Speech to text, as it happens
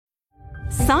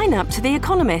Sign up to The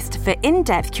Economist for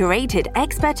in-depth curated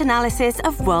expert analysis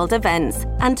of world events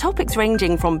and topics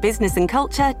ranging from business and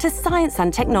culture to science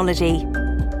and technology.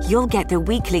 You'll get the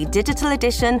weekly digital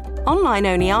edition,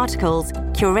 online-only articles,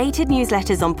 curated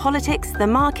newsletters on politics, the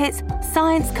markets,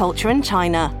 science, culture and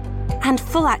China, and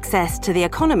full access to The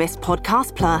Economist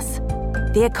Podcast Plus.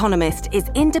 The Economist is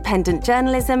independent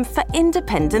journalism for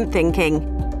independent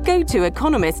thinking. Go to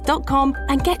economist.com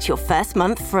and get your first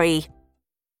month free.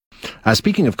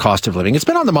 Speaking of cost of living, it's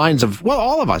been on the minds of, well,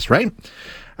 all of us, right?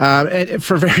 And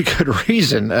for very good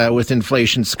reason, with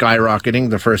inflation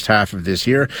skyrocketing the first half of this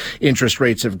year. Interest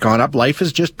rates have gone up. Life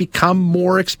has just become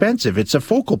more expensive. It's a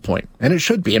focal point, and it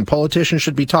should be, and politicians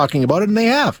should be talking about it, and they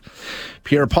have.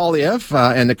 Pierre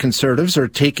Poilievre and the Conservatives are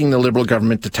taking the Liberal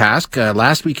government to task.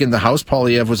 Last week in the House,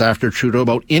 Poilievre was after Trudeau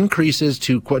about increases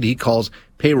to what he calls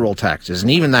payroll taxes, and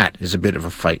even that is a bit of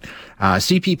a fight.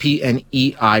 CPP and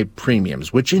EI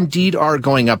premiums, which indeed are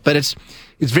going up, but it's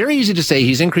very easy to say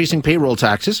he's increasing payroll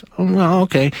taxes. Oh, well,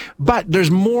 okay. But there's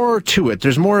more to it.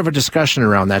 There's more of a discussion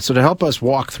around that. So to help us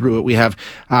walk through it, we have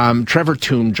Trevor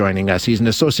Tombe joining us. He's an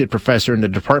associate professor in the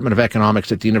Department of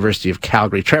Economics at the University of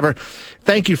Calgary. Trevor,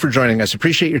 thank you for joining us.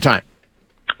 Appreciate your time.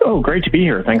 Oh, great to be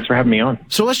here. Thanks for having me on.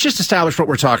 So let's just establish what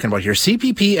we're talking about here.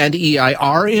 CPP and EI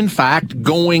are, in fact,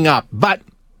 going up. But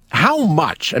how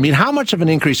much? I mean, how much of an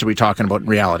increase are we talking about in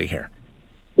reality here?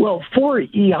 Well, for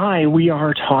EI, we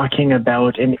are talking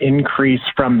about an increase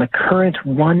from the current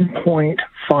 1.58%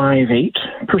 to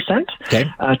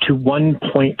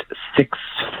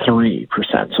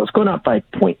 1.63%. So it's going up by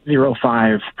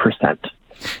 0.05%.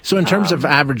 So in terms of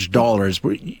average dollars,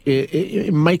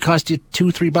 it might cost you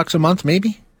 $2-3 a month,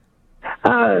 maybe?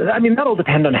 I mean, that'll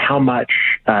depend on how much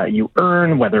you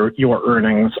earn, whether your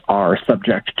earnings are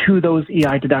subject to those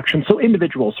EI deductions. So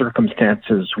individual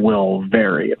circumstances will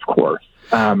vary, of course.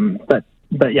 But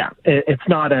yeah, it's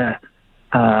not a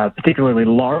particularly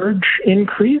large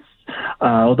increase,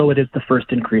 although it is the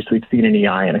first increase we've seen in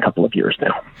EI in a couple of years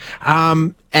now.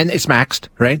 And it's maxed,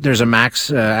 right? There's a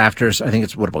max after, I think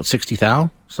it's, about 60,000?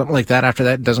 Something like that. After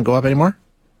that, it doesn't go up anymore?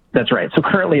 That's right. So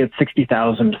currently it's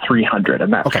 60,300,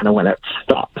 and that's kind of when it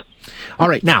stops. All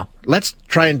right. Now, let's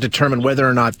try and determine whether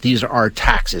or not these are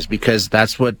taxes, because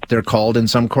that's what they're called in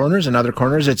some corners. In other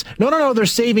corners, it's, no, they're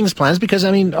savings plans, because,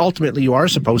 I mean, ultimately you are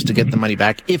supposed to get the money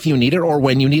back if you need it or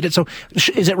when you need it. So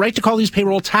is it right to call these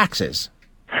payroll taxes?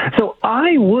 So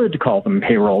I would call them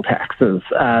payroll taxes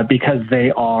because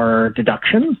they are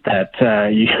deductions that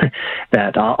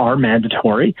are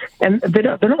mandatory, and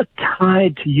they're not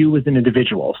tied to you as an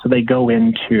individual. So they go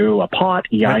into a pot.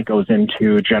 EI goes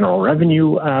into general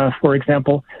revenue, for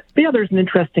example. But yeah, there's an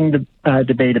interesting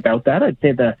debate about that. I'd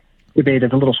say the debate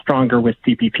is a little stronger with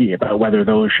CPP about whether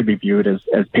those should be viewed as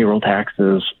payroll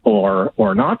taxes or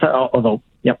not. Although,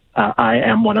 I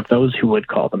am one of those who would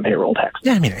call them payroll taxes.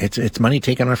 Yeah, I mean, it's money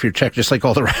taken off your check, just like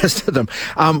all the rest of them.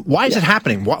 Why is it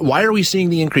happening? Why are we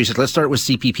seeing the increases? Let's start with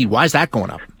CPP. Why is that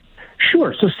going up?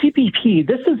 Sure. So CPP,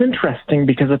 this is interesting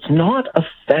because it's not a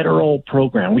federal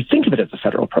program. We think of it as a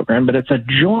federal program, but it's a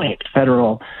joint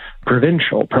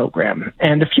federal-provincial program.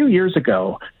 And a few years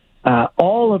ago,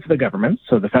 all of the governments,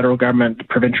 so the federal government, the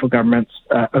provincial governments,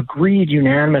 agreed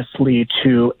unanimously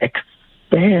to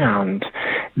expand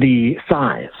the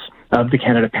size of the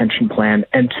Canada Pension Plan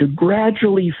and to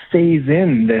gradually phase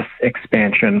in this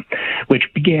expansion, which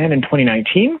began in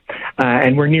 2019,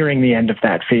 and we're nearing the end of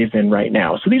that phase-in right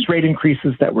now. So these rate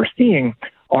increases that we're seeing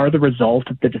are the result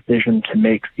of the decision to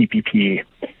make CPP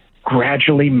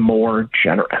gradually more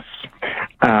generous.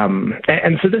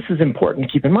 And so this is important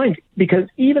to keep in mind, because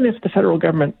even if the federal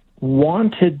government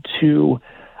wanted to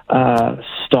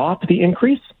stop the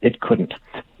increase, it couldn't.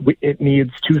 It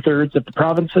needs 2/3 of the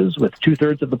provinces with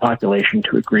 2/3 of the population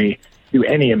to agree to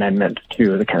any amendment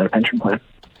to the Canada Pension Plan.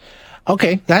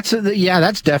 Okay, that's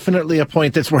definitely a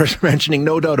point that's worth mentioning,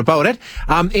 no doubt about it.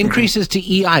 Increases to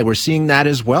EI, we're seeing that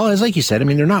as well. As like you said, I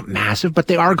mean, they're not massive, but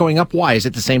they are going up. Why? Is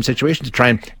it the same situation to try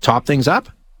and top things up?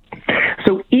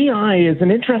 So EI is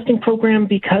an interesting program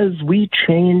because we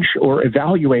change or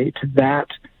evaluate that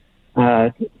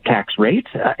tax rate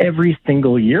every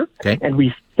single year, and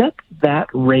we set that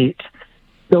rate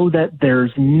so that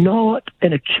there's not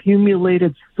an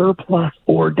accumulated surplus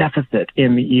or deficit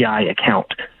in the EI account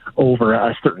over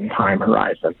a certain time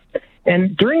horizon.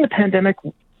 And during the pandemic,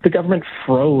 the government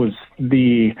froze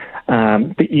the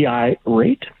EI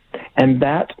rate, and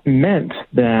that meant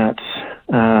that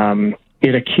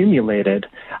it accumulated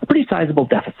a pretty sizable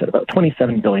deficit, about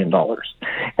 $27 billion.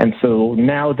 And so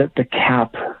now that the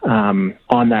cap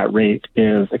on that rate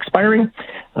is expiring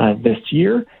this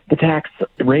year, the tax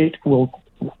rate will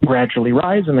gradually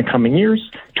rise in the coming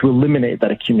years to eliminate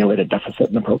that accumulated deficit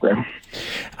in the program.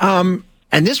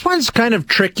 And this one's kind of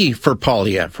tricky for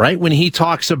Poilievre, right? When he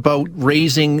talks about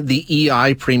raising the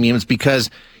EI premiums, because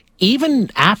even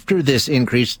after this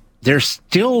increase, they're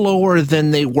still lower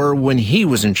than they were when he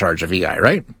was in charge of EI,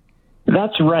 right?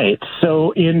 That's right.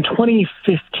 So in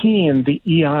 2015, the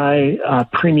EI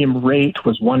premium rate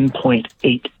was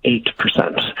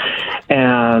 1.88%.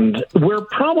 And we're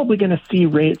probably going to see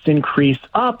rates increase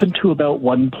up into about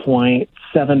 1.7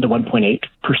 to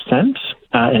 1.8%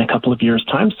 in a couple of years'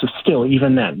 time. So still,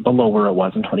 even then, below where it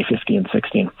was in 2015 and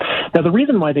 16. Now, the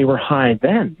reason why they were high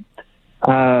then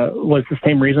was the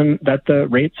same reason that the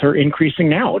rates are increasing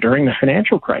now. During the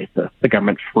financial crisis, the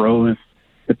government froze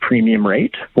the premium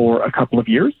rate for a couple of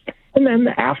years. And then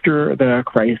after the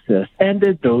crisis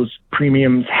ended, those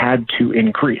premiums had to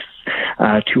increase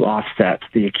to offset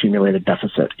the accumulated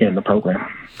deficit in the program.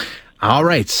 All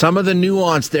right. Some of the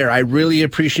nuance there. I really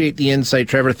appreciate the insight,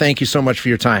 Trevor. Thank you so much for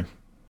your time.